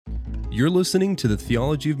You're listening to the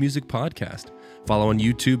Theology of Music podcast. Follow on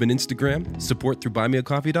YouTube and Instagram, support through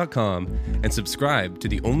buymeacoffee.com, and subscribe to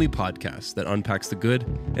the only podcast that unpacks the good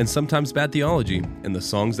and sometimes bad theology in the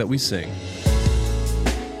songs that we sing.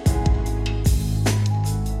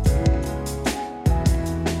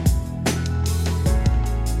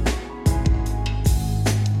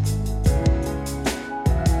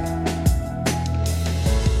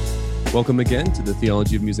 Welcome again to the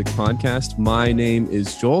Theology of Music podcast. My name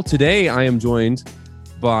is Joel. Today I am joined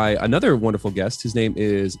by another wonderful guest. His name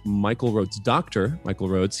is Michael Rhodes, Dr. Michael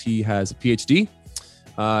Rhodes. He has a PhD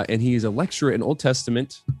and he's a lecturer in Old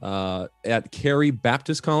Testament at Cary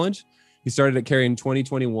Baptist College. He started at Cary in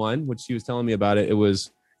 2021, which he was telling me about it. He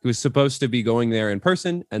was supposed to be going there in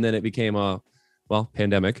person, and then it became a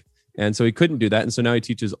pandemic. And so he couldn't do that. And so now he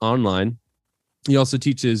teaches online. He also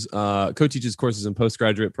teaches, co-teaches courses in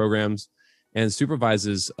postgraduate programs and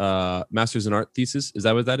supervises Master's in Art thesis. Is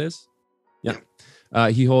that what that is? Yeah.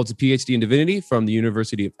 He holds a PhD in Divinity from the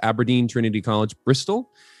University of Aberdeen, Trinity College, Bristol.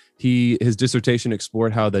 His dissertation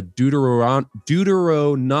explored how the Deuteronomic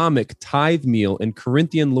tithe meal and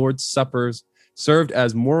Corinthian Lord's Suppers served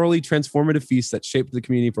as morally transformative feasts that shaped the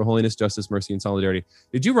community for holiness, justice, mercy, and solidarity.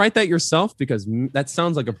 Did you write that yourself? Because that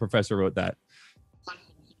sounds like a professor wrote that.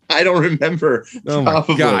 I don't remember. Oh my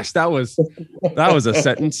gosh, that was a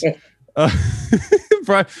sentence.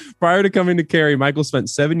 Prior to coming to Cary, Michael spent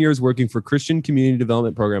 7 years working for Christian community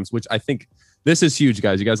development programs, which I think this is huge,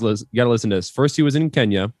 guys. You got to listen to this. First, he was in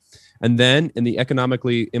Kenya, and then in the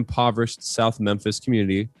economically impoverished South Memphis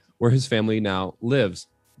community, where his family now lives.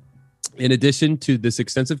 In addition to this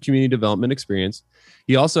extensive community development experience,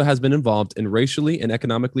 he also has been involved in racially and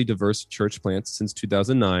economically diverse church plants since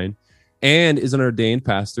 2009. And is an ordained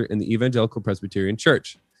pastor in the Evangelical Presbyterian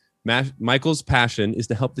Church. Michael's passion is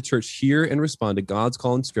to help the church hear and respond to God's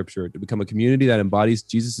call in Scripture to become a community that embodies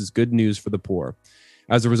Jesus' good news for the poor.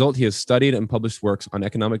 As a result, he has studied and published works on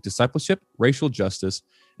economic discipleship, racial justice,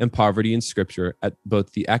 and poverty in Scripture at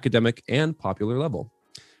both the academic and popular level,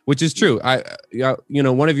 which is true.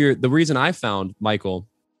 The reason I found Michael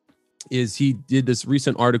is he did this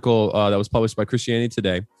recent article that was published by Christianity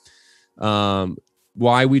Today.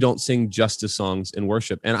 Why we don't sing justice songs in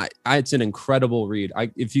worship. And it's an incredible read.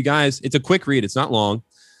 It's a quick read. It's not long.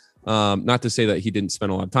 Not to say that he didn't spend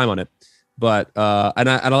a lot of time on it, but, and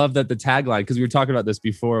I love that the tagline, because we were talking about this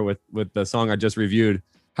before with the song I just reviewed,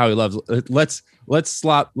 how he loves, let's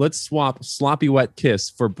swap sloppy wet kiss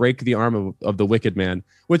for break the arm of the wicked man,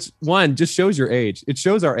 which one just shows your age. It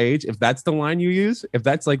shows our age. If that's the line you use, if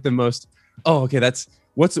that's like the most,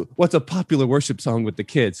 what's a popular worship song with the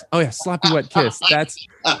kids? Oh yeah, sloppy wet kiss. That's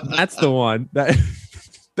the one.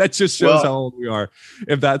 That just shows how old we are.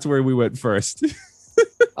 If that's where we went first.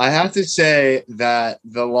 I have to say that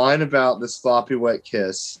the line about the sloppy wet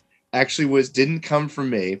kiss actually didn't come from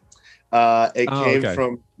me. It came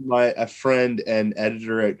from a friend and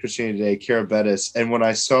editor at Christianity Today, Kara Bettis. And when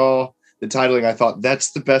I saw the titling, I thought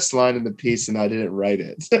that's the best line in the piece, and I didn't write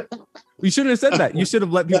it. You shouldn't have said that. You should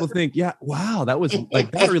have let people think, yeah, wow, that was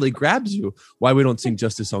like, that really grabs you. Why we don't sing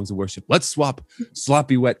justice songs of worship. Let's swap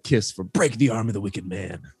sloppy wet kiss for break the arm of the wicked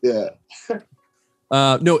man. Yeah.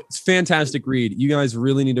 No, it's fantastic read. You guys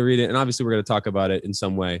really need to read it. And obviously we're going to talk about it in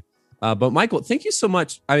some way. But Michael, thank you so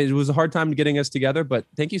much. I mean, it was a hard time getting us together, but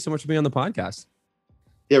thank you so much for being on the podcast.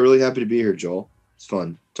 Yeah, really happy to be here, Joel. It's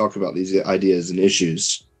fun. Talk about these ideas and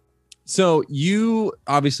issues. So you,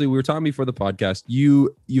 obviously, we were talking before the podcast,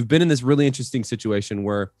 you've been in this really interesting situation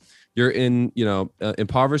where you're in,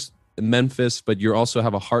 impoverished Memphis, but you also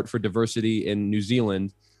have a heart for diversity in New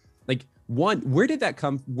Zealand. Like, where did that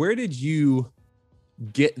come? Where did you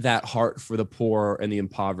get that heart for the poor and the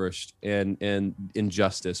impoverished and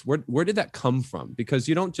injustice? Where did that come from? Because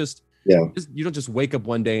you don't just wake up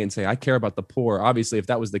one day and say, I care about the poor. Obviously, if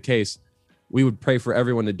that was the case, we would pray for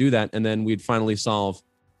everyone to do that, and then we'd finally solve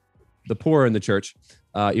the poor in the church,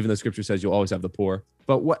 even though Scripture says you'll always have the poor.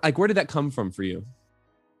 But where did that come from for you?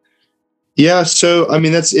 Yeah, so I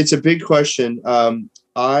mean, it's a big question.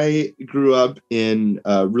 I grew up in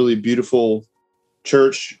a really beautiful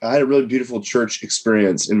church. I had a really beautiful church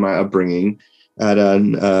experience in my upbringing at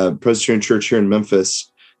a Presbyterian church here in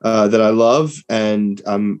Memphis that I love, and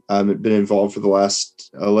I've been involved for the last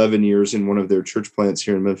 11 years in one of their church plants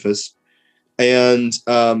here in Memphis. And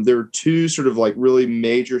there were two sort of like really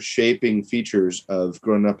major shaping features of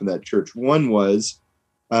growing up in that church. One was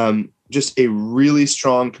just a really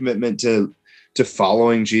strong commitment to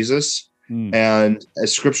following Jesus. And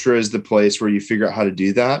as Scripture is the place where you figure out how to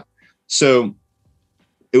do that. So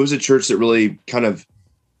it was a church that really kind of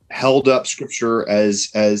held up Scripture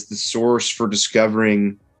as the source for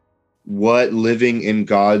discovering what living in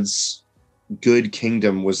God's good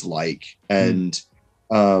kingdom was like, and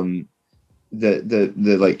the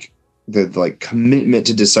commitment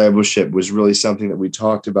to discipleship was really something that we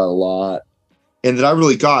talked about a lot, and that I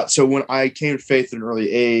really got. So when I came to faith at an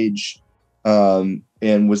early age, and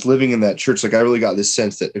was living in that church, like I really got this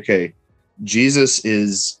sense that, okay, Jesus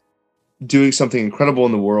is doing something incredible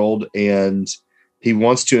in the world, and he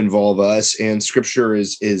wants to involve us, and scripture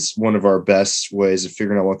is one of our best ways of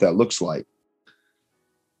figuring out what that looks like.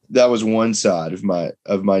 That was one side of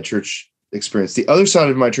my church experience. The other side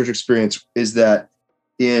of my church experience is that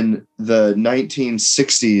in the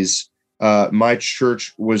 1960s, my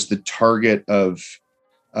church was the target of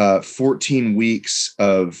 14 weeks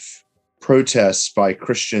of protests by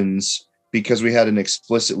Christians because we had an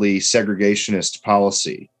explicitly segregationist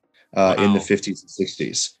policy in the 50s and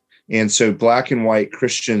 60s. And so black and white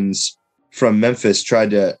Christians from Memphis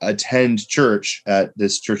tried to attend church at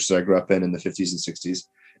this church that I grew up in the 50s and 60s,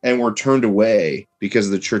 and were turned away because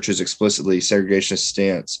of the church's explicitly segregationist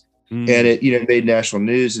stance. And it, made national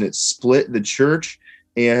news, and it split the church.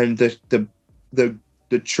 And the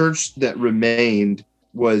church that remained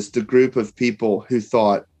was the group of people who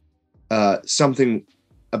thought something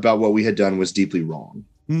about what we had done was deeply wrong.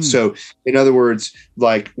 So in other words,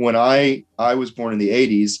 like when I was born in the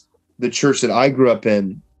 80s, the church that I grew up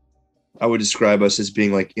in, I would describe us as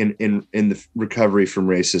being like in the recovery from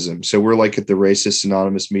racism. So we're like at the Racist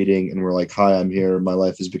Anonymous meeting, and we're like, hi, I'm here. My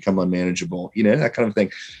life has become unmanageable, that kind of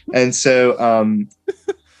thing. And so,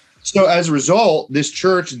 so as a result, this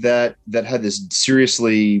church that had this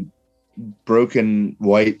seriously broken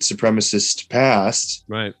white supremacist past,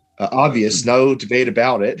 right? Obvious, no debate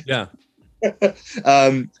about it. Yeah.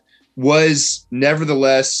 Was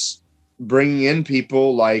nevertheless bringing in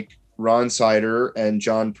people like Ron Sider and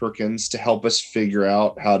John Perkins to help us figure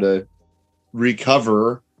out how to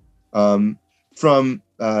recover from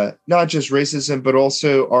not just racism, but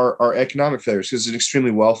also our economic failures, because it's an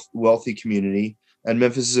extremely wealthy community, and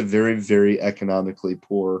Memphis is a very, very economically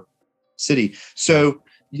poor city. So,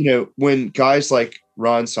 when guys like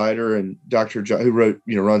Ron Sider and Dr. John, who wrote,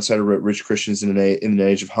 Ron Sider wrote Rich Christians in an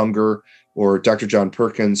Age of Hunger, or Dr. John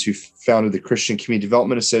Perkins, who founded the Christian Community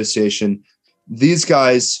Development Association, these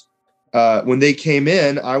guys, when they came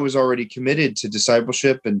in, I was already committed to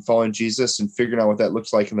discipleship and following Jesus and figuring out what that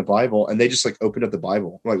looks like in the Bible. And they just like opened up the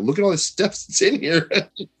Bible. I'm like, look at all this stuff that's in here.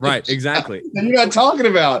 Right. Exactly. And you're not talking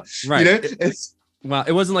about, right. Well,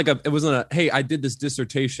 it wasn't a, hey, I did this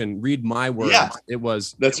dissertation, read my words. Yeah, it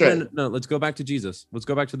was, that's right. No, let's go back to Jesus. Let's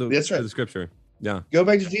go back to the scripture. Yeah. Go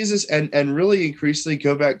back to Jesus and really increasingly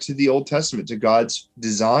go back to the Old Testament, to God's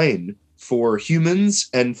design for humans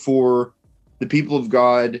and for the people of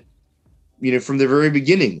God, from the very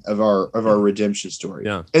beginning of our redemption story.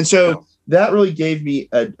 Yeah. And so that really gave me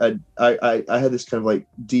I had this kind of like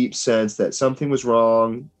deep sense that something was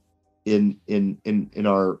wrong in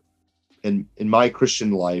my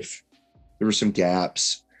Christian life. There were some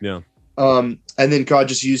gaps. Yeah. And then God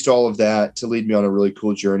just used all of that to lead me on a really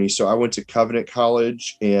cool journey. So I went to Covenant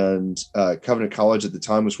College, and Covenant College at the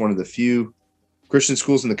time was one of the few Christian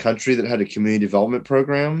schools in the country that had a community development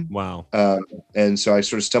program. Wow. And so I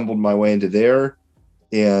sort of stumbled my way into there.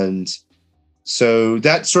 And so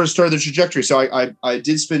that sort of started the trajectory. So I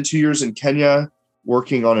did spend 2 years in Kenya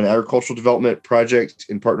working on an agricultural development project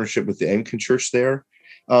in partnership with the Anglican Church there.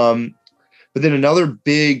 But then another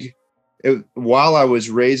while I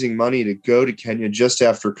was raising money to go to Kenya just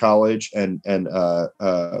after college, and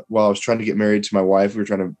while I was trying to get married to my wife, we were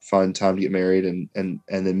trying to find time to get married and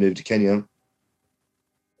then move to Kenya.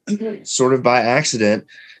 Sort of by accident,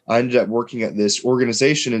 I ended up working at this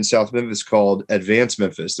organization in South Memphis called Advance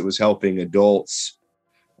Memphis that was helping adults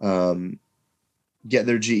get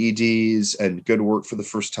their GEDs and go to work for the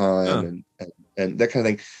first time and that kind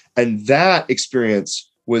of thing. And that experience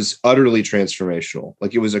was utterly transformational.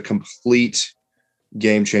 Like, it was a complete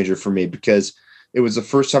game changer for me, because it was the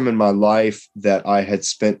first time in my life that I had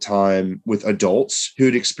spent time with adults who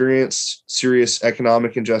had experienced serious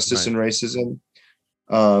economic injustice and racism.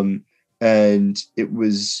 And it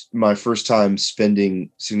was my first time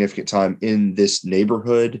spending significant time in this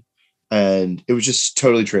neighborhood, and it was just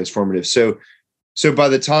totally transformative. So by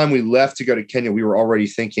the time we left to go to Kenya, we were already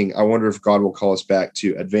thinking, I wonder if God will call us back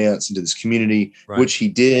to Advance, into this community, which he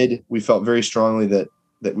did. We felt very strongly that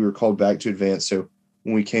we were called back to Advance. So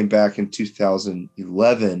when we came back in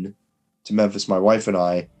 2011 to Memphis, my wife and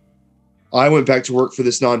I went back to work for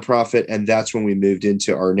this nonprofit, and that's when we moved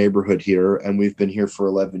into our neighborhood here, and we've been here for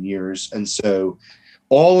 11 years. And so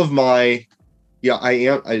all of it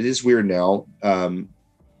is weird now.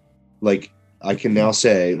 Like, I can now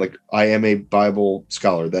say, like, I am a Bible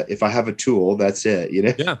scholar, that if I have a tool, that's it,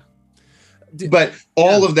 Yeah. but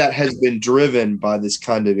all of that has been driven by this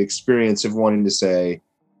kind of experience of wanting to say,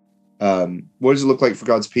 what does it look like for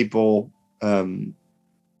God's people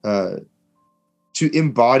to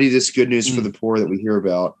embody this good news for the poor that we hear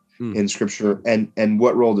about in Scripture, and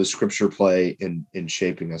what role does Scripture play in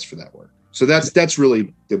shaping us for that work? So that's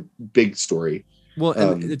really the big story. Well,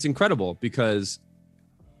 and it's incredible because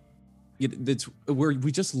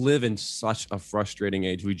we just live in such a frustrating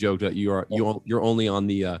age. We joked that you're only on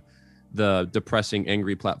the depressing,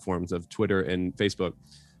 angry platforms of Twitter and Facebook.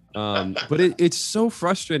 But it's so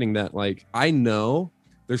frustrating that, like, I know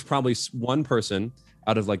there's probably one person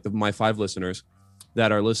out of like my 5 listeners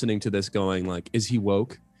that are listening to this going like, is he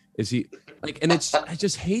woke? Is he like, and I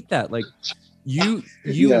just hate that. Like you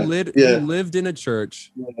lived in a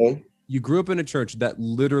church, you grew up in a church that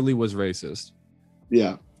literally was racist.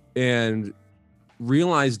 Yeah. And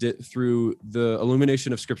realized it through the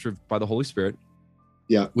illumination of Scripture by the Holy Spirit.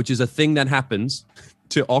 Yeah. Which is a thing that happens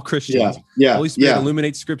to all Christians. Yeah. Holy Spirit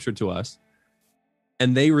illuminates Scripture to us.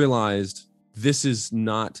 And they realized this is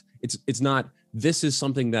not, this is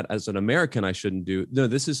something that as an American I shouldn't do. No,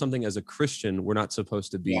 this is something as a Christian we're not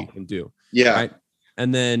supposed to be and do. Yeah. Right.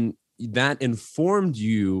 And then that informed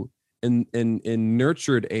you and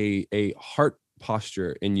nurtured a heart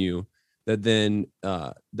posture in you that then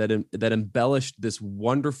that embellished this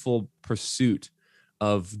wonderful pursuit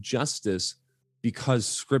of justice, because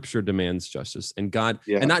Scripture demands justice, and God,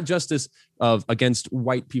 and not justice of against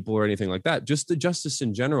white people or anything like that, just the justice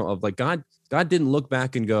in general of like God didn't look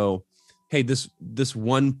back and go, hey, this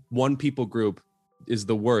one people group is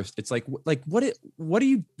the worst. It's like what are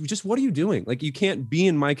you doing? Like, you can't be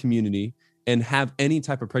in my community and have any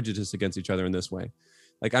type of prejudice against each other in this way.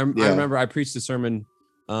 Like I remember I preached a sermon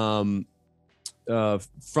from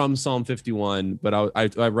Psalm 51, but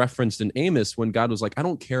I referenced in Amos when God was like, I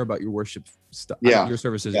don't care about your worship stuff, your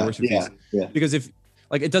services, your worship fees, because if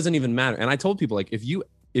like it doesn't even matter. And I told people, like, if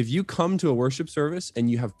you come to a worship service and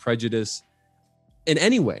you have prejudice in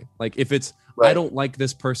any way, like if it's I don't like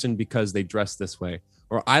this person because they dress this way,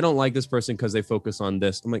 or I don't like this person because they focus on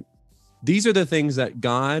this, I'm like, these are the things that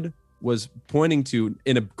God was pointing to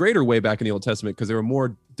in a greater way back in the Old Testament, because they were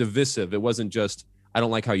more divisive. It wasn't just I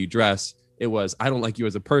don't like how you dress. It was, I don't like you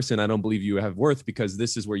as a person. I don't believe you have worth because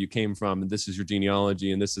this is where you came from, and this is your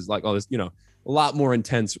genealogy, and this is like all this, a lot more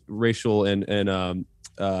intense racial and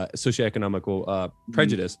socioeconomical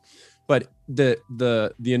prejudice. But the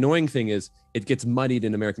annoying thing is it gets muddied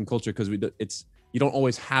in American culture because you don't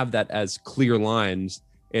always have that as clear lines.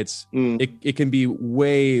 It can be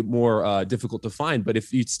way more difficult to find. But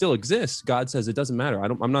if it still exists, God says it doesn't matter.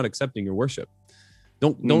 I'm not accepting your worship.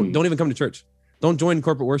 Don't even come to church. Don't join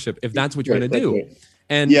corporate worship if that's what you're going to do.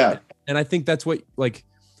 And I think that's what, like,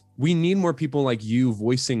 we need more people like you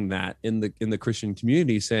voicing that in the Christian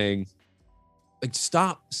community, saying, like,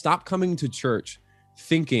 stop coming to church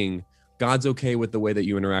thinking God's okay with the way that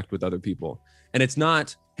you interact with other people. And it's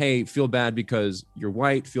not, hey, feel bad because you're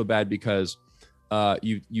white, feel bad because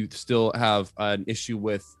you still have an issue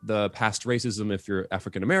with the past racism if you're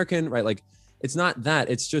African American, right? Like, it's not that.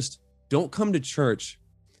 It's just, don't come to church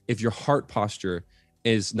if your heart posture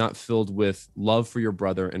is not filled with love for your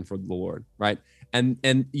brother and for the Lord, right?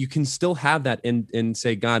 And you can still have that and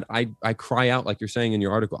say, God, I cry out, like you're saying in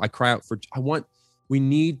your article, I cry out we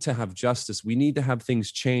need to have justice. We need to have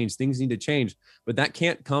things change. Things need to change, but that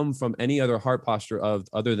can't come from any other heart posture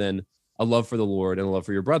other than a love for the Lord and a love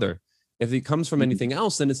for your brother. If it comes from anything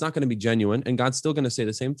else, then it's not going to be genuine, and God's still going to say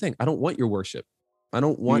the same thing. I don't want your worship. I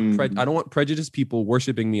don't want prejudiced people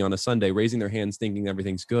worshiping me on a Sunday, raising their hands, thinking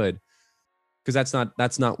everything's good, because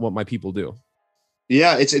that's not what my people do.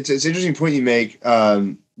 Yeah, it's an interesting point you make,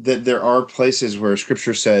 that there are places where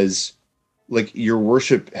Scripture says, like, your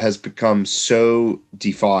worship has become so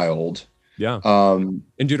defiled. Yeah.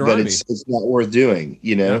 In Deuteronomy, that it's not worth doing.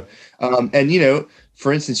 And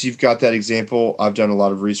for instance, you've got that example. I've done a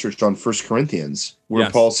lot of research on 1 Corinthians, where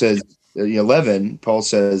Paul says, 11. Paul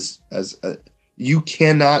says, you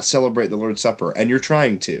cannot celebrate the Lord's Supper, and you're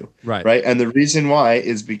trying to, right? And the reason why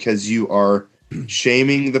is because you are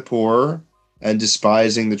shaming the poor and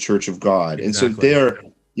despising the church of God. Exactly. And so there,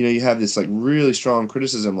 you have this like really strong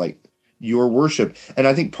criticism, like your worship. And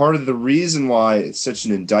I think part of the reason why it's such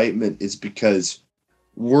an indictment is because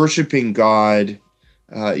worshiping God,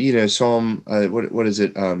 Psalm, what is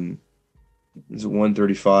it? Is it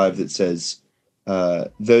 135 that says,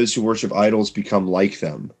 those who worship idols become like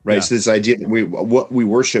them, right? Yeah. So this idea that what we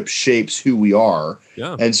worship shapes who we are.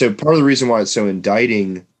 Yeah. And so part of the reason why it's so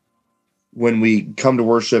indicting when we come to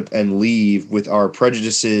worship and leave with our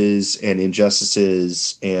prejudices and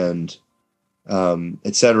injustices and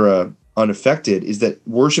et cetera, unaffected is that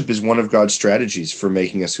worship is one of God's strategies for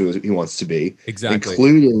making us who he wants to be, Exactly.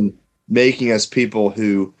 including making us people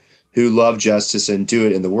who love justice and do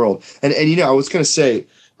it in the world. And I was going to say,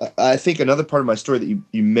 I think another part of my story that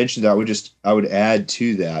you mentioned that I would add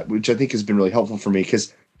to that, which I think has been really helpful for me,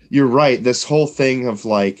 because you're right. This whole thing of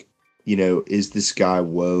like, is this guy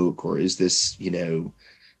woke, or is this,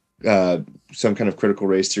 some kind of critical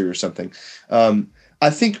race theory or something? I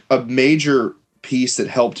think a major piece that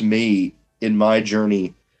helped me in my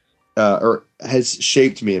journey, or has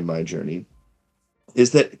shaped me in my journey,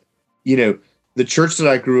 is that, the church that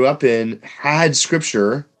I grew up in had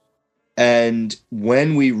scripture. And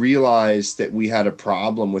when we realized that we had a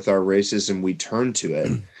problem with our racism, we turned to it.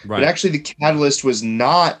 Right. But actually the catalyst was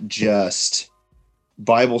not just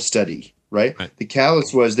Bible study, right? The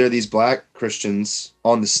catalyst was, there are these Black Christians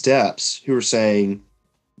on the steps who were saying,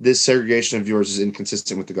 this segregation of yours is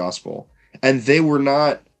inconsistent with the gospel. And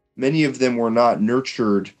many of them were not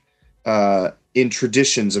nurtured in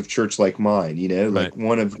traditions of church like mine, like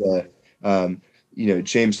one of the,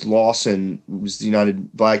 James Lawson was the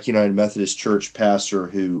Black United Methodist Church pastor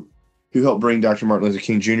who helped bring Dr. Martin Luther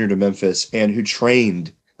King Jr. to Memphis, and who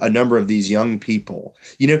trained a number of these young people,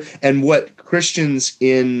 and what Christians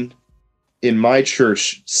in my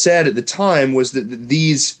church said at the time was that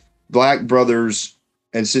these Black brothers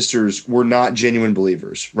and sisters were not genuine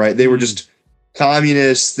believers, right? They were just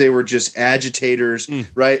communists. They were just agitators,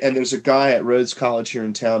 right? And there's a guy at Rhodes College here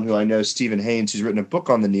in town who I know, Stephen Haynes, who's written a book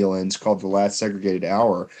on the Neel-Ins called The Last Segregated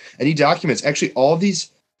Hour. And he documents, actually, all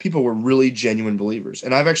these people were really genuine believers.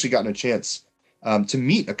 And I've actually gotten a chance to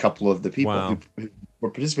meet a couple of the people who were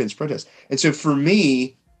participating in this protest. And so for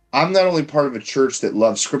me, I'm not only part of a church that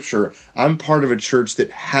loves scripture, I'm part of a church that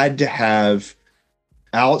had to have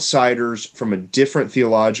outsiders from a different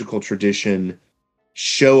theological tradition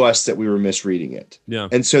show us that we were misreading it. Yeah.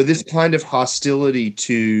 And so this kind of hostility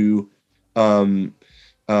to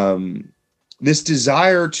this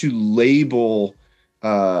desire to label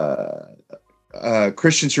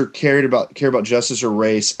Christians who care about justice or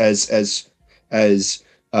race as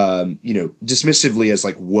dismissively as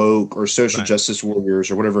like woke or social justice warriors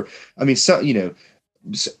or whatever. I mean,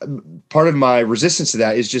 part of my resistance to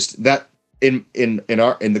that is just that in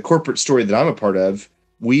the corporate story that I'm a part of,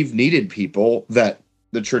 we've needed people that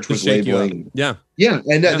the church was labeling. Yeah.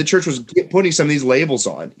 And the church was putting some of these labels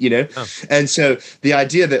on, And so the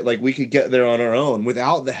idea that like we could get there on our own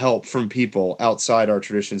without the help from people outside our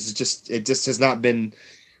traditions, it just has not been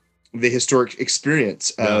the historic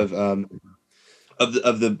experience of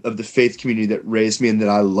the faith community that raised me and that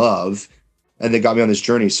I love and that got me on this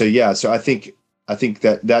journey. So I think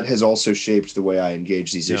that has also shaped the way I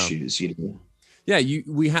engage these issues, Yeah,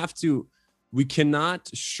 we cannot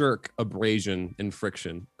shirk abrasion and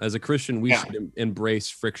friction. As a Christian, we should embrace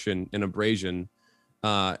friction and abrasion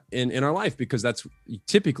in our life, because that's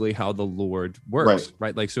typically how the Lord works,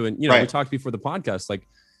 right? Like, so, we talked before the podcast, like,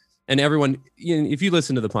 and everyone, if you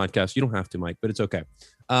listen to the podcast, you don't have to, Mike, but it's okay.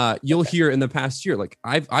 You'll hear in the past year, like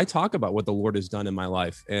I talk about what the Lord has done in my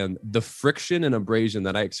life, and the friction and abrasion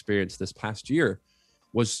that I experienced this past year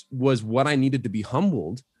was what I needed to be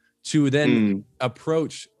humbled to then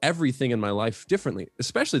approach everything in my life differently,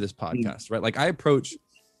 especially this podcast, right? Like I approach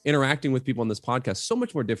interacting with people on this podcast so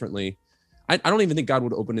much more differently. I don't even think God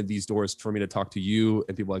would open these doors for me to talk to you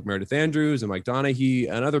and people like Meredith Andrews and Mike Donahue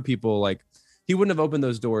and other people. Like he wouldn't have opened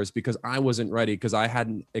those doors because I wasn't ready, because I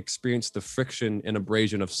hadn't experienced the friction and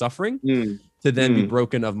abrasion of suffering to then be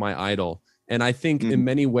broken of my idol. And I think in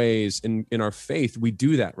many ways in our faith, we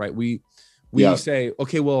do that, right? We say,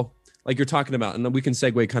 okay, well, like you're talking about, and then we can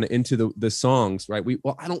segue kind of into the songs, right?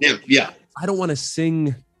 I don't want to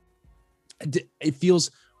sing. It feels,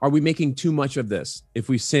 are we making too much of this if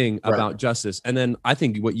we sing about justice? And then I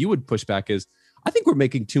think what you would push back is, I think we're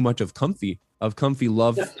making too much of comfy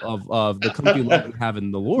love, of the comfy love we have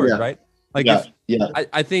in the Lord, right? Like,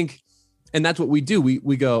 I think, and that's what we do.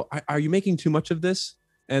 We go, are you making too much of this?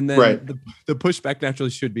 And then the pushback naturally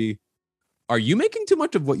should be, are you making too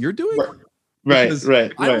much of what you're doing? Because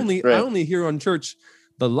I only hear on church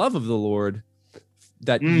the love of the Lord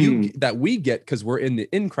that we get because we're in the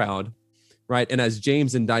in crowd, right? And as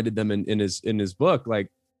James indicted them in his book,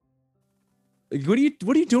 like what are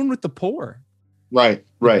you doing with the poor? Right.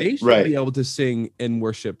 They should be able to sing and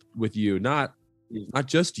worship with you, not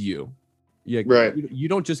just you. You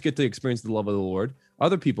don't just get to experience the love of the Lord.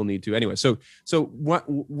 Other people need to anyway. So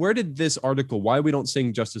where did this article, why we don't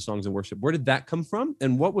sing justice songs and worship, where did that come from?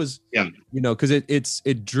 And what was, because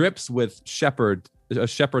it drips with a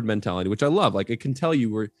shepherd mentality, which I love. Like it can tell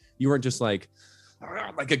you weren't just like,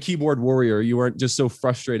 like a keyboard warrior. You weren't just so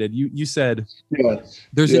frustrated. You said Yeah.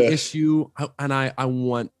 there's an issue, and I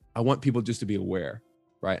want people just to be aware,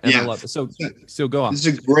 right? And I love it. So go on. This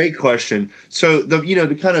is a great question. So the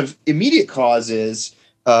kind of immediate cause is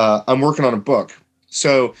I'm working on a book.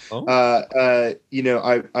 So I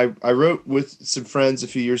wrote with some friends a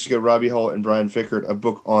few years ago, Robbie Holt and Brian Fickert, a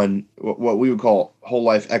book on what we would call whole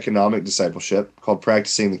life economic discipleship called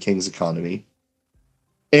Practicing the King's Economy.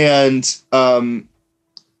 And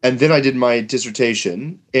then I did my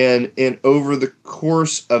dissertation, and over the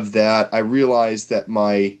course of that, I realized that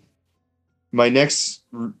my next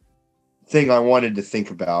thing I wanted to think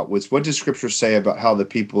about was, what does Scripture say about how the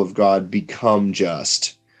people of God become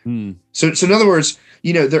just? So in other words,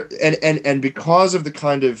 there and because of the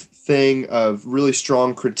kind of thing of really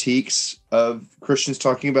strong critiques of Christians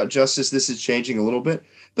talking about justice, this is changing a little bit.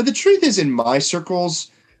 But the truth is, in my circles,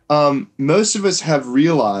 most of us have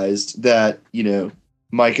realized that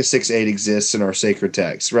Micah 6:8 exists in our sacred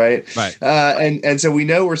text, right? Right. And so we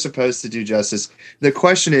know we're supposed to do justice. The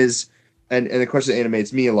question is, and the question that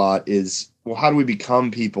animates me a lot is, well, how do we become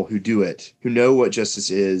people who do it, who know what justice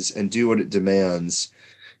is and do what it demands,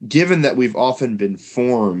 given that we've often been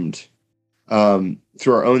formed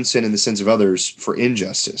through our own sin and the sins of others for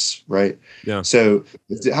injustice, right? Yeah. So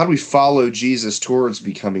how do we follow Jesus towards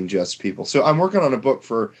becoming just people? So I'm working on a book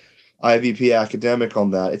for IVP Academic on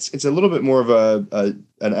that. It's a little bit more of an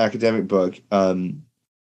academic book,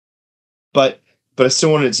 but I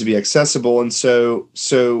still wanted it to be accessible. And so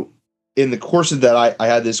in the course of that, I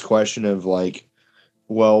had this question of like,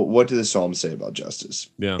 well, what do the Psalms say about justice?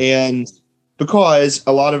 Yeah. And because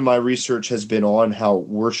a lot of my research has been on how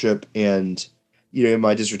worship and, in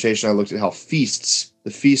my dissertation, I looked at how the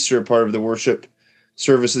feasts are a part of the worship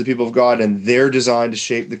service of the people of God, and they're designed to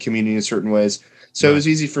shape the community in certain ways. So It was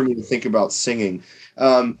easy for me to think about singing,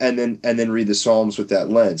 and then read the Psalms with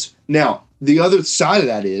that lens. Now, the other side of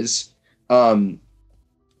that is, from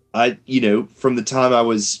the time I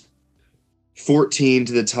was 14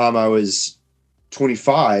 to the time I was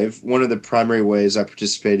 25, one of the primary ways I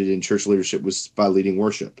participated in church leadership was by leading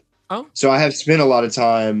worship. Oh. So I have spent a lot of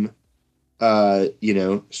time,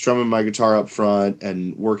 strumming my guitar up front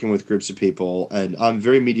and working with groups of people, and I'm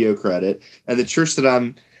very mediocre at it. And the church that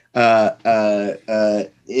I'm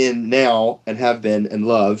in now and have been and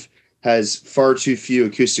love has far too few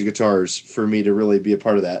acoustic guitars for me to really be a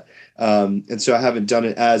part of that. And so I haven't done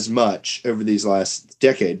it as much over these last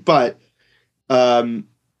decade, but I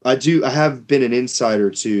have been an insider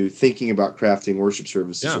to thinking about crafting worship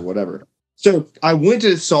services or whatever. So I went to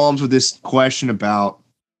the Psalms with this question about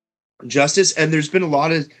justice, and there's been a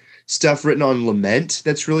lot of stuff written on lament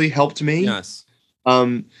that's really helped me. Yes.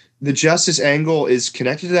 The justice angle is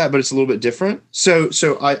connected to that, but it's a little bit different. So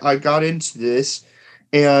I got into this,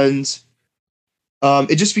 and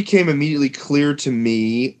it just became immediately clear to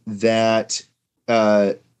me that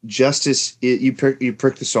justice, you prick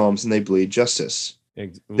the Psalms and they bleed justice.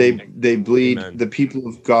 They bleed Amen. The people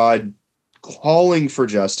of God calling for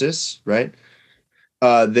justice, right?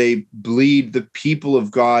 They bleed the people of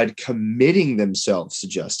God committing themselves to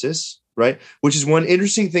justice, right? Which is one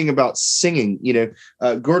interesting thing about singing.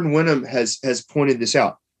 Gordon Wenham has pointed this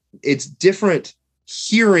out. It's different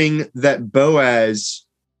hearing that Boaz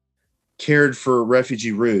cared for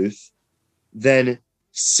refugee Ruth than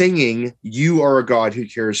singing, "You are a God who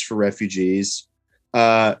cares for refugees,"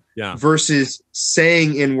 versus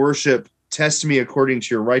saying in worship, "Test me according to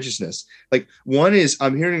your righteousness." Like, one is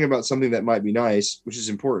I'm hearing about something that might be nice, which is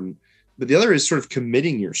important, but the other is sort of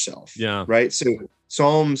committing yourself. Yeah. Right. So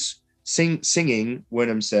Psalms singing,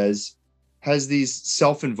 Wenham says, has these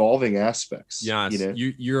self-involving aspects. Yes.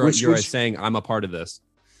 You're saying I'm a part of this.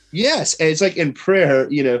 Yes. And it's like in prayer,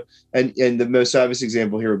 and the most obvious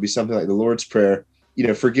example here would be something like the Lord's Prayer,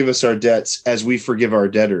 forgive us our debts as we forgive our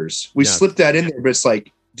debtors. We slip that in there, but it's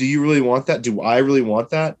like, do you really want that? Do I really want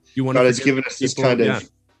that? God has given us this kind of,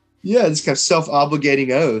 this kind of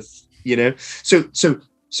self-obligating oath,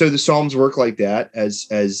 So the Psalms work like that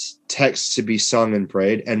as texts to be sung and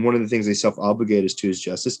prayed. And one of the things they self-obligate us to is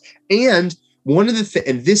justice. And one of the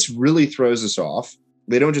and this really throws us off.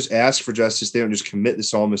 They don't just ask for justice. They don't just commit the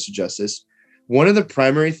psalmist to justice. One of the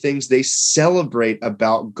primary things they celebrate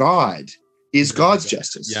about God is God's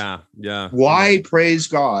justice. Yeah. Why praise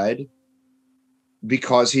God?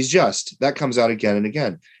 Because he's just. That comes out again and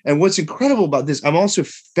again. And what's incredible about this, I'm also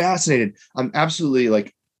fascinated. I'm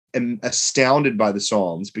absolutely am astounded by the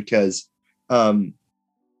Psalms because,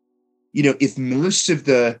 if most of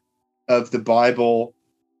the Bible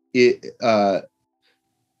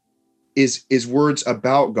is words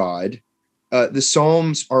about God, the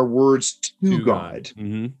Psalms are words to God,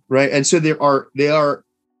 Mm-hmm. right? And so they are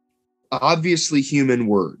obviously human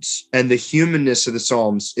words, and the humanness of the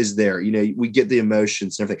Psalms is there. You know, we get the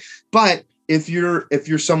emotions and everything. But if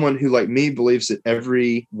you're someone who, like me, believes that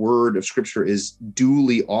every word of Scripture is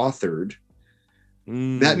duly authored,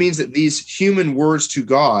 that means that these human words to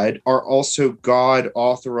God are also God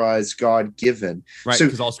authorized, God given. Right, So,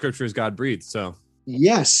 because all Scripture is God breathed. So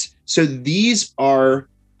yes. So these are,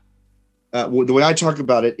 the way I talk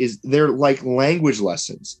about it is they're like language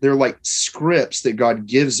lessons. They're like scripts that God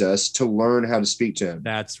gives us to learn how to speak to Him.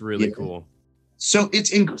 that's really cool. So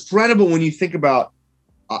it's incredible when you think about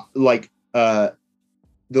the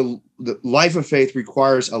life of faith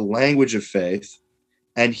requires a language of faith.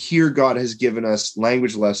 And here God has given us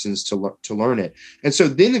language lessons to learn it. And so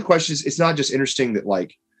then the question is, it's not just interesting that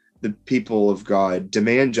like the people of God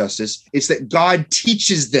demand justice. It's that God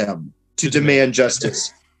teaches them to demand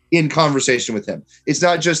justice in conversation with Him. It's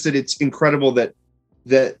not just that it's incredible that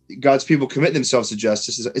God's people commit themselves to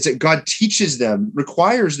justice. It's that God teaches them,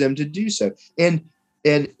 requires them to do so. And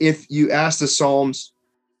if you ask the Psalms,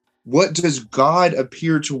 what does God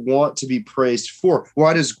appear to want to be praised for?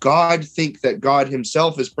 Why does God think that God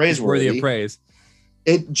Himself is praiseworthy? Worthy of praise.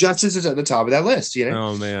 Justice is at the top of that list, you know?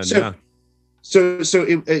 Oh man. So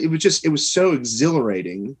it was so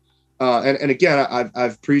exhilarating. And again,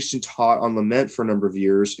 I've preached and taught on lament for a number of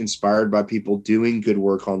years, inspired by people doing good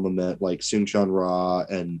work on lament, like Soong-Chan Rah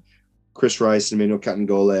and Chris Rice and Emmanuel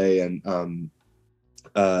Katangole and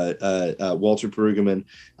Walter Brueggemann.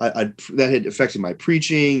 That had affected my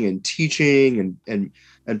preaching and teaching and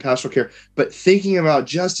pastoral care. But thinking about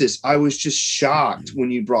justice, I was just shocked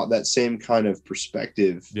when you brought that same kind of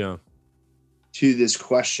perspective to this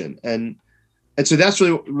question. And so that's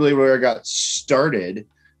really where I got started.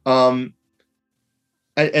 And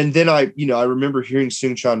then I remember hearing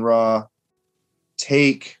Soong-Chan Rah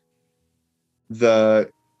take the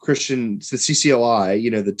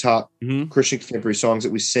CCLI, the top Christian contemporary songs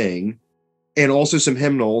that we sing, and also some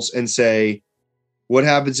hymnals, and say, what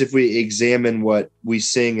happens if we examine what we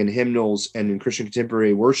sing in hymnals and in Christian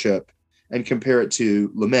contemporary worship and compare it to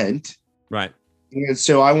lament? Right. And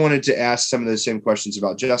so I wanted to ask some of those same questions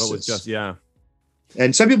about justice. Yeah.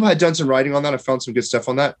 And some people had done some writing on that. I found some good stuff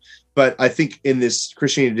on that. But I think in this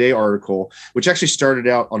Christianity Today article, which actually started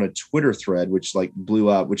out on a Twitter thread, which like blew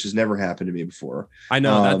up, which has never happened to me before. I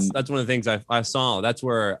know that's one of the things I saw. That's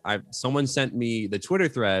where someone sent me the Twitter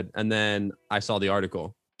thread, and then I saw the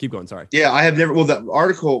article. Keep going. Sorry. Yeah, I have never. Well, the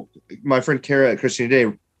article, my friend Kara at Christianity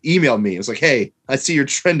Today emailed me. It was like, "Hey, I see you're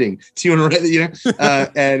trending. Do you want to write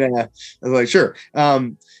that?" And I was like, "Sure."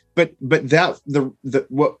 But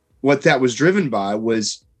that what that was driven by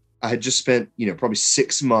was I had just spent, probably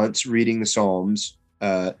 6 months reading the Psalms,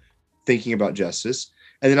 thinking about justice.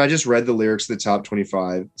 And then I just read the lyrics of the top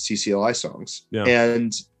 25 CCLI songs. Yeah.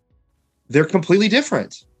 And they're completely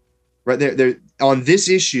different, right? They're on this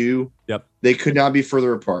issue. Yep. They could not be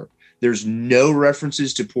further apart. There's no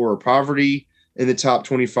references to poor or poverty in the top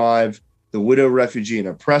 25. The widow, refugee, and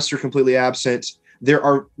oppressed are completely absent. There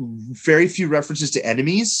are very few references to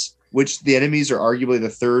enemies, which the enemies are arguably the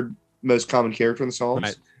third most common character in the Psalms.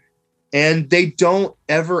 Right. And they don't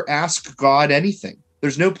ever ask God anything.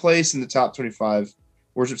 There's no place in the top 25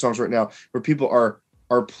 worship songs right now where people are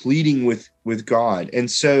pleading with God. And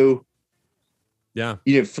so,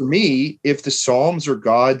 for me, if the Psalms are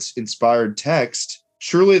God's inspired text,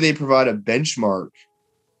 surely they provide a benchmark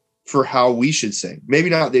for how we should sing. Maybe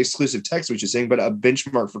not the exclusive text we should sing, but a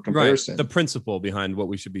benchmark for comparison. Right. The principle behind what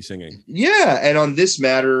we should be singing. Yeah. And on this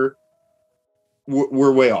matter,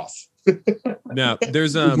 we're way off. No,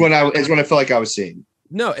 there's it's when I felt like I was seeing.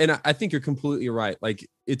 No, and I think you're completely right. Like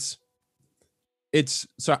it's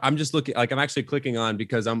so I'm just looking, like I'm actually clicking on,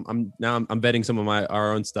 because I'm vetting some of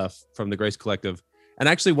our own stuff from the Grace Collective. And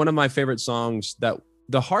actually one of my favorite songs, that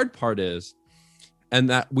the hard part is, and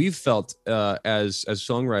that we've felt as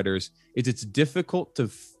songwriters, is it's difficult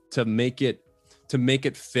to make it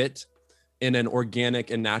fit in an organic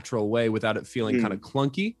and natural way without it feeling kind of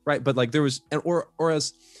clunky, right? But like there was, or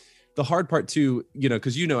as the hard part too,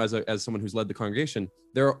 because as someone who's led the congregation,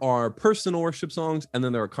 there are personal worship songs and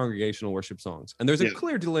then there are congregational worship songs, and there's a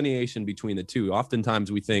clear delineation between the two.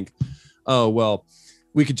 Oftentimes we think, oh well,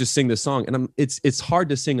 we could just sing this song, and it's hard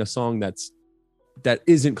to sing a song that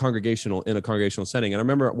isn't congregational in a congregational setting. And I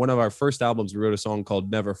remember one of our first albums, we wrote a song called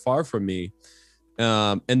 "Never Far From Me."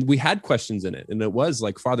 And we had questions in it, and it was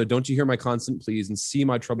like, Father, don't you hear my constant pleas and see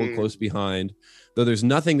my trouble close behind? Though there's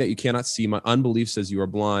nothing that you cannot see, my unbelief says you are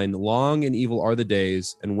blind. Long and evil are the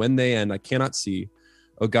days, and when they end, I cannot see.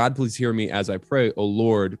 Oh God, please hear me as I pray. Oh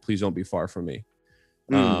Lord, please don't be far from me.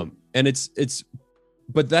 And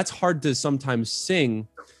but that's hard to sometimes sing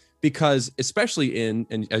because especially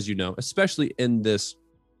and as you know, especially in this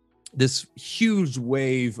huge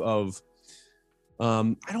wave of,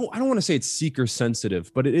 I don't want to say it's seeker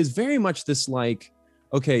sensitive, but it is very much this like,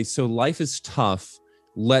 okay, so life is tough.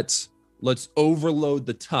 Let's overload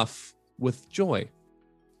the tough with joy,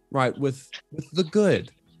 right? With the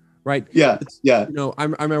good, right? Yeah. You know, I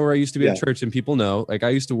remember I used to be at church, and people know, like I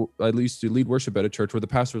used to lead worship at a church where the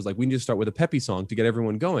pastor was like, we need to start with a peppy song to get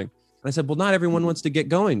everyone going. And I said, well, not everyone wants to get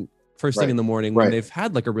going first thing in the morning when they've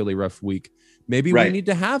had like a really rough week. Maybe we need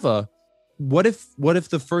to have what if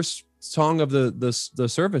the first song of the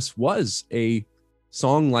service was a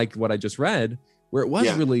song like what I just read, where it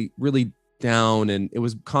was really, really down and it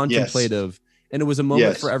was contemplative, and it was a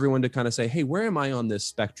moment for everyone to kind of say, hey, where am I on this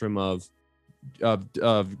spectrum of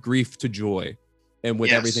grief to joy, and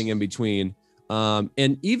with everything in between?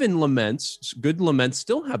 And even good laments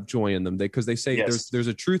still have joy in them, because they say there's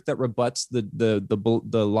a truth that rebuts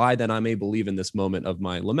the lie that I may believe in this moment of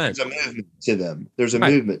my lament. There's a movement to them. There's a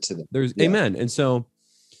movement to them. There's amen. And so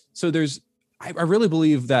I really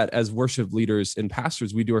believe that as worship leaders and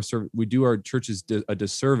pastors, we do our churches a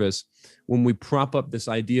disservice when we prop up this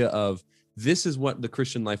idea of this is what the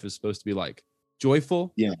Christian life is supposed to be like: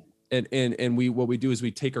 joyful. Yeah. And what we do is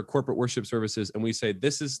we take our corporate worship services and we say,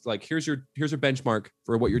 this is like, here's your benchmark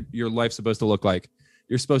for what your life's supposed to look like.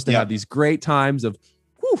 You're supposed to have these great times of,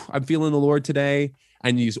 I'm feeling the Lord today.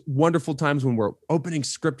 And these wonderful times when we're opening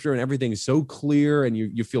scripture and everything is so clear and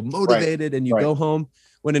you feel motivated and you go home.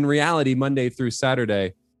 When in reality, Monday through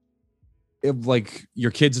Saturday, if like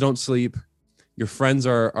your kids don't sleep, your friends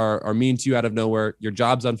are mean to you out of nowhere, your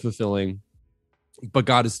job's unfulfilling, but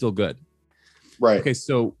God is still good. Right. Okay.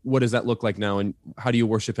 So what does that look like now? And how do you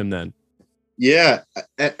worship him then? Yeah.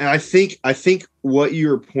 And I think what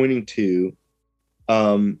you're pointing to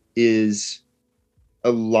is a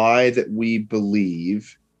lie that we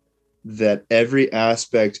believe that every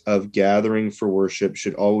aspect of gathering for worship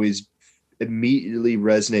should always immediately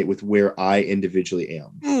resonate with where I individually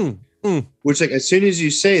am. Which, like, as soon as you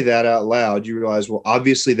say that out loud, you realize, well,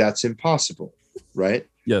 obviously that's impossible. Right.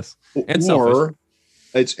 Yes. And selfish.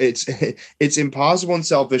 It's impossible and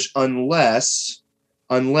selfish unless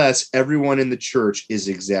everyone in the church is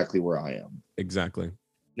exactly where I am. Exactly.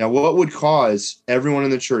 Now, what would cause everyone in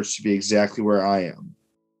the church to be exactly where I am?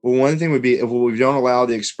 Well, one thing would be if we don't allow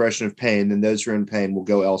the expression of pain, then those who are in pain will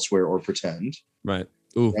go elsewhere or pretend. Right.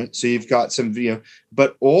 Ooh. Right? So you've got some,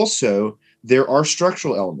 but also there are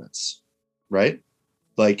structural elements, right?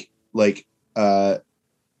 Like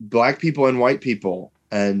Black people and white people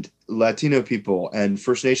and Latino people and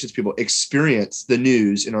First Nations people experience the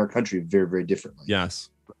news in our country very, very differently. Yes.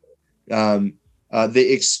 They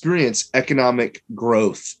experience economic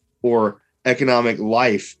growth or economic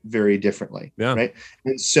life very differently. Yeah. Right.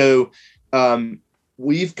 And so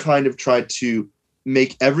we've kind of tried to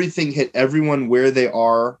make everything hit everyone where they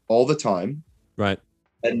are all the time. Right.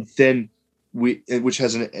 And then which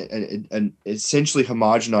has an essentially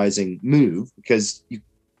homogenizing move, because you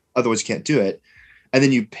otherwise can't do it. And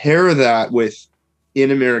then you pair that with,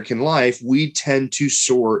 in American life, we tend to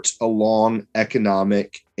sort along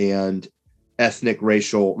economic and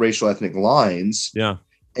racial ethnic lines. Yeah.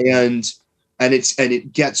 And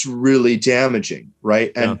it gets really damaging.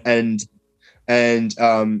 Right. And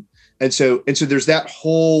so there's that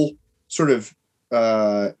whole sort of,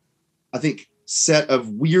 I think, set of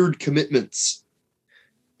weird commitments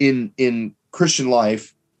in Christian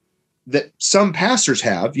life that some pastors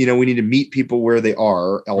have. We need to meet people where they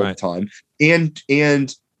are all the time, and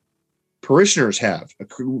parishioners have,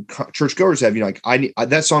 churchgoers have. Like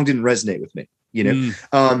that song didn't resonate with me.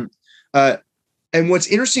 And what's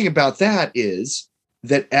interesting about that is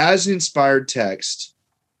that as an inspired text,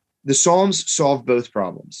 the Psalms solve both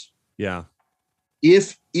problems. Yeah.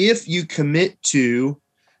 If you commit to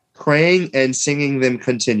praying and singing them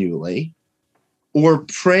continually, or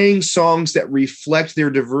praying songs that reflect their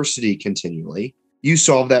diversity continually, you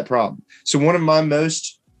solve that problem. So one of my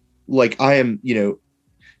most, I am a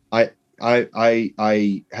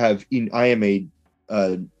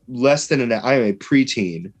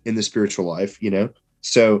preteen in the spiritual life,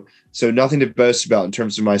 so nothing to boast about in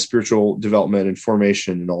terms of my spiritual development and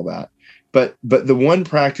formation and all that. But the one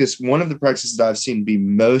of the practices that I've seen be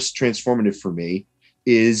most transformative for me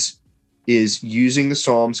is using the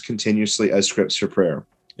Psalms continuously as scripts for prayer.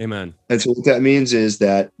 Amen. And so what that means is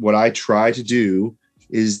that what I try to do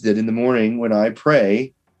is that in the morning when I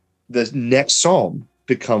pray, the next Psalm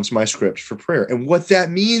becomes my script for prayer. And what that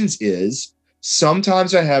means is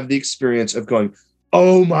sometimes I have the experience of going,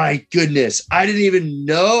 oh my goodness, I didn't even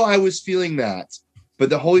know I was feeling that. but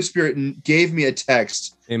the Holy Spirit gave me a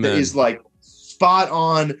text Amen. that is like spot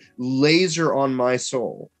on, laser on my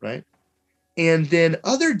soul, right? And then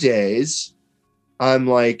other days, I'm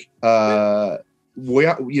like, Psalm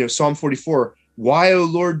 44, why, O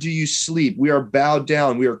Lord, do you sleep? We are bowed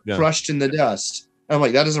down. We are crushed in the dust. And I'm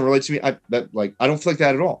like, that doesn't relate to me. I don't feel like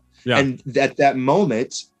that at all. Yeah. And at that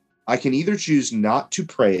moment, I can either choose not to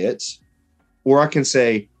pray it, or I can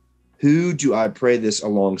say, who do I pray this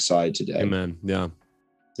alongside today? Amen. Yeah.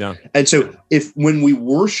 Yeah. And so when we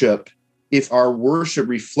worship, if our worship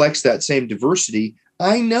reflects that same diversity,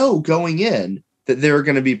 I know going in that there are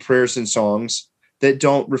going to be prayers and songs that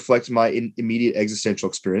don't reflect my immediate existential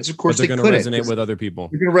experience. Of course, but they're going to resonate with other people.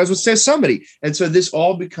 They're going to resonate with somebody. And so this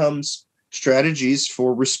all becomes strategies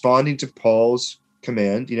for responding to Paul's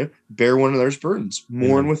command, bear one another's burdens,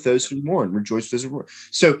 mourn with those who mourn, rejoice with those who mourn.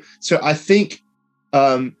 So I think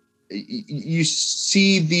you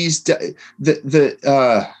see these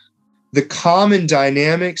the common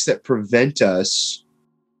dynamics that prevent us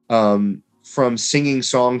from singing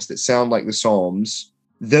songs that sound like the Psalms.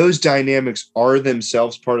 Those dynamics are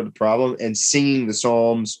themselves part of the problem, and singing the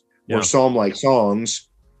Psalms or psalm-like songs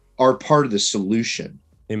are part of the solution.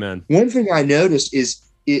 Amen. One thing I noticed is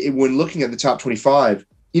when looking at the top 25,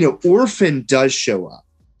 orphan does show up.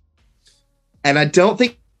 And I don't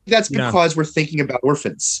think that's because we're thinking about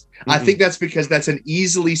orphans. Mm-mm. I think that's because that's an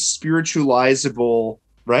easily spiritualizable,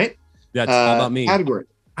 right? That's all about me. Category.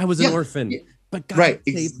 I was an orphan, but God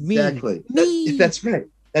saved me. Exactly. That's right.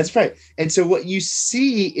 That's right. And so what you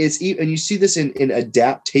see is, and you see this in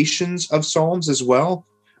adaptations of Psalms as well,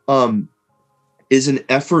 is an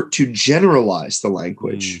effort to generalize the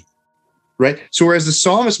language, right? So whereas the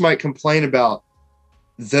psalmist might complain about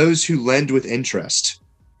those who lend with interest,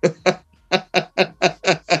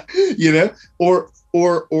 or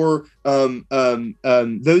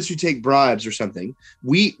those who take bribes or something,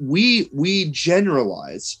 we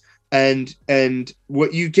generalize. And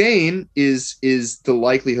what you gain is the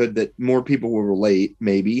likelihood that more people will relate,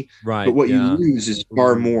 maybe. Right. But what you lose is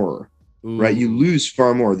far more. Right. You lose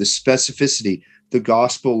far more. The specificity, the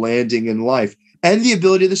gospel landing in life, and the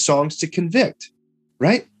ability of the songs to convict.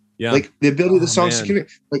 Right. Yeah. Like the ability of the songs to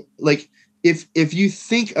convict. Like if you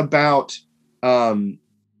think about I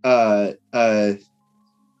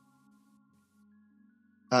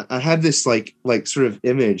have this like sort of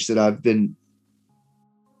image that I've been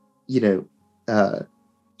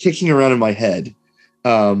kicking around in my head.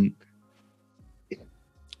 What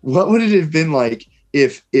would it have been like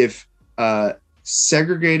if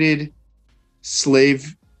segregated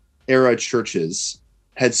slave era churches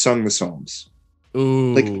had sung the Psalms?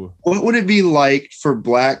 Ooh. Like, what would it be like for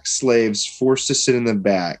black slaves forced to sit in the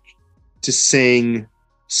back to sing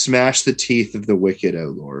 "Smash the Teeth of the Wicked, O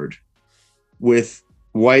Lord," with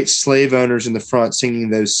white slave owners in the front singing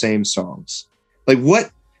those same songs? Like,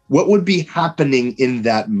 what would be happening in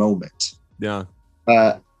that moment? Yeah.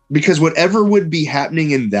 Because whatever would be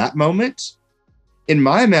happening in that moment, in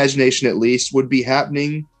my imagination at least, would be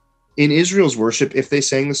happening in Israel's worship if they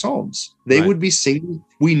sang the Psalms. They would be singing.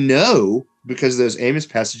 We know, because of those Amos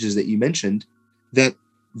passages that you mentioned, that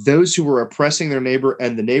those who were oppressing their neighbor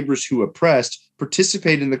and the neighbors who oppressed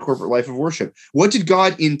participated in the corporate life of worship. What did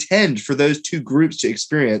God intend for those two groups to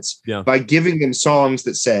experience by giving them songs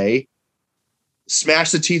that say,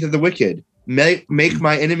 "Smash the teeth of the wicked, make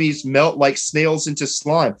my enemies melt like snails into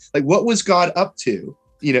slime"? Like, what was God up to,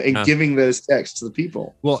 in giving those texts to the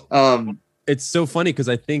people? Well, it's so funny because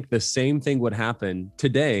I think the same thing would happen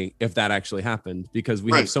today if that actually happened, because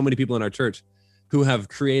we have so many people in our church who have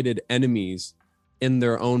created enemies in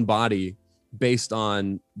their own body based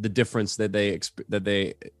on the difference that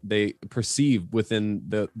they perceive within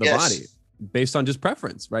the body, based on just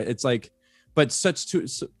preference, right? It's like, but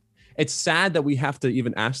it's sad that we have to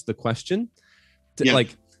even ask the question.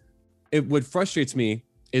 Like, what frustrates me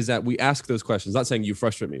is that we ask those questions. Not saying you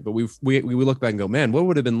frustrate me, but we look back and go, man, what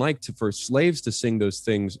would it have been like for slaves to sing those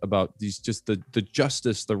things about these, just the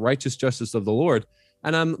justice, the righteous justice of the Lord?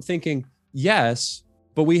 And I'm thinking, yes,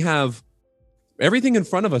 but we have everything in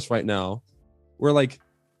front of us right now. We're like,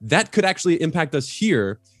 that could actually impact us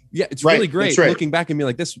here. Yeah, it's really great looking back and being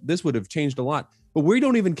like, this would have changed a lot. But we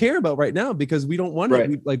don't even care about right now because we don't want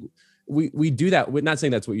it. We do that. We're not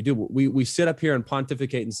saying that's what you do. We sit up here and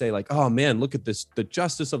pontificate and say like, oh man, look at this. The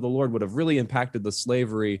justice of the Lord would have really impacted the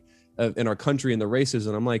slavery in our country and the races.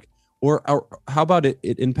 And I'm like, or how about it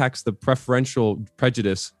impacts the preferential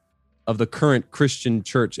prejudice of the current Christian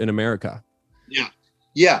church in America?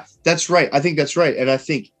 Yeah, that's right. I think that's right. And I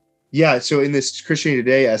think, so in this Christianity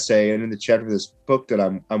Today essay and in the chapter of this book that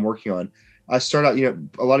I'm working on, I start out,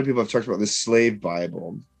 a lot of people have talked about the Slave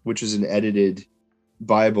Bible, which is an edited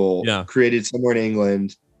Bible, Yeah. created somewhere in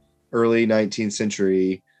England, early 19th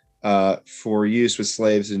century, for use with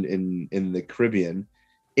slaves in the Caribbean.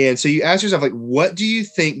 And so you ask yourself, like, what do you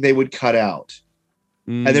think they would cut out?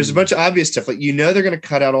 And there's a bunch of obvious stuff, like, they're going to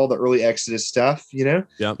cut out all the early Exodus stuff, Yep.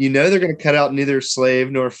 they're going to cut out neither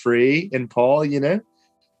slave nor free in Paul,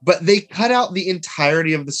 but they cut out the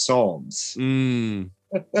entirety of the Psalms.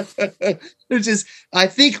 Which is, I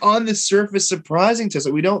think, on the surface surprising to us.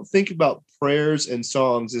 Like, we don't think about prayers and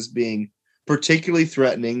songs as being particularly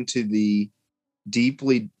threatening to the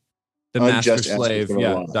deeply master unjust slave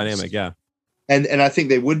dynamic. Yeah. And I think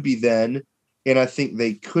they would be then, and I think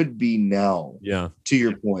they could be now. Yeah. To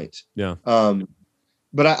your point. Yeah.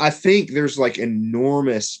 But I think there's like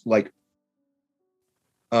enormous, like,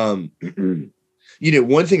 one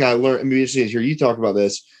thing I learned, I'm interested to hear you talk about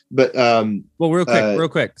this, but well, real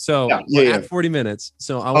quick. So we're at 40 minutes.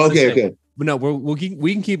 So I want to say, but no,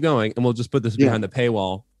 we can keep going, and we'll just put this behind the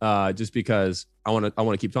paywall, just because I want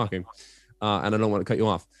to keep talking, and I don't want to cut you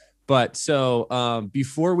off. But so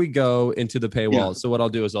before we go into the paywall, so what I'll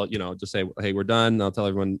do is I'll just say, hey, we're done. I'll tell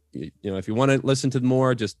everyone, if you want to listen to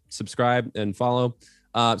more, just subscribe and follow.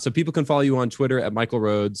 So people can follow you on Twitter at Michael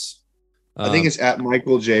Rhodes. I think it's at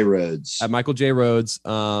Michael J. Rhodes. At Michael J. Rhodes.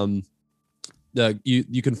 You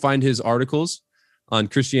can find his articles on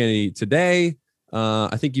Christianity Today.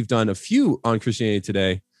 I think you've done a few on Christianity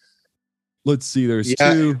Today. Let's see. There's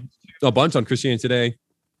a bunch on Christianity Today.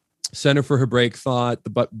 Center for Hebraic Thought,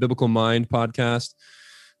 the Biblical Mind podcast.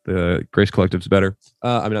 The Grace Collective's better.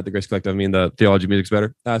 Not the Grace Collective. I mean, the Theology Music's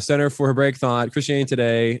better. Center for Hebraic Thought, Christianity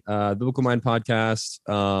Today, Biblical Mind podcast.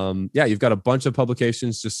 You've got a bunch of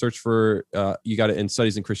publications. Just search for, you got it in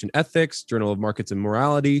Studies in Christian Ethics, Journal of Markets and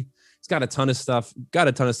Morality. It's got a ton of stuff.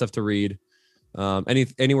 To read.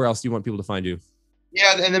 Anywhere else you want people to find you?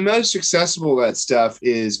 Yeah, and the most accessible of that stuff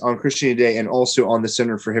is on Christianity Today, and also on the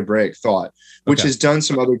Center for Hebraic Thought, which has done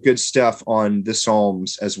some other good stuff on the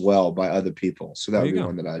Psalms as well by other people. So that would be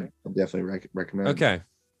one that I'd definitely recommend. Okay.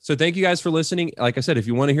 So thank you guys for listening. Like I said, if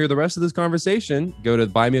you want to hear the rest of this conversation, go to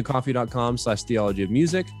buymeacoffee.com/theology of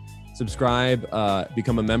music. Subscribe,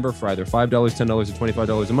 become a member for either $5, $10, or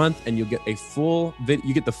 $25 a month, and you'll get the full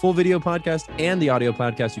video podcast and the audio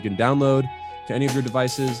podcast you can download to any of your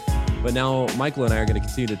devices. But now Michael and I are going to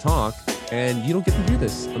continue to talk, and you don't get to do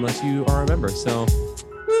this unless you are a member. So,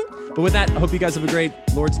 but with that, I hope you guys have a great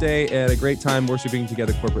Lord's Day and a great time worshiping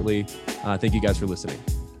together corporately. Thank you guys for listening.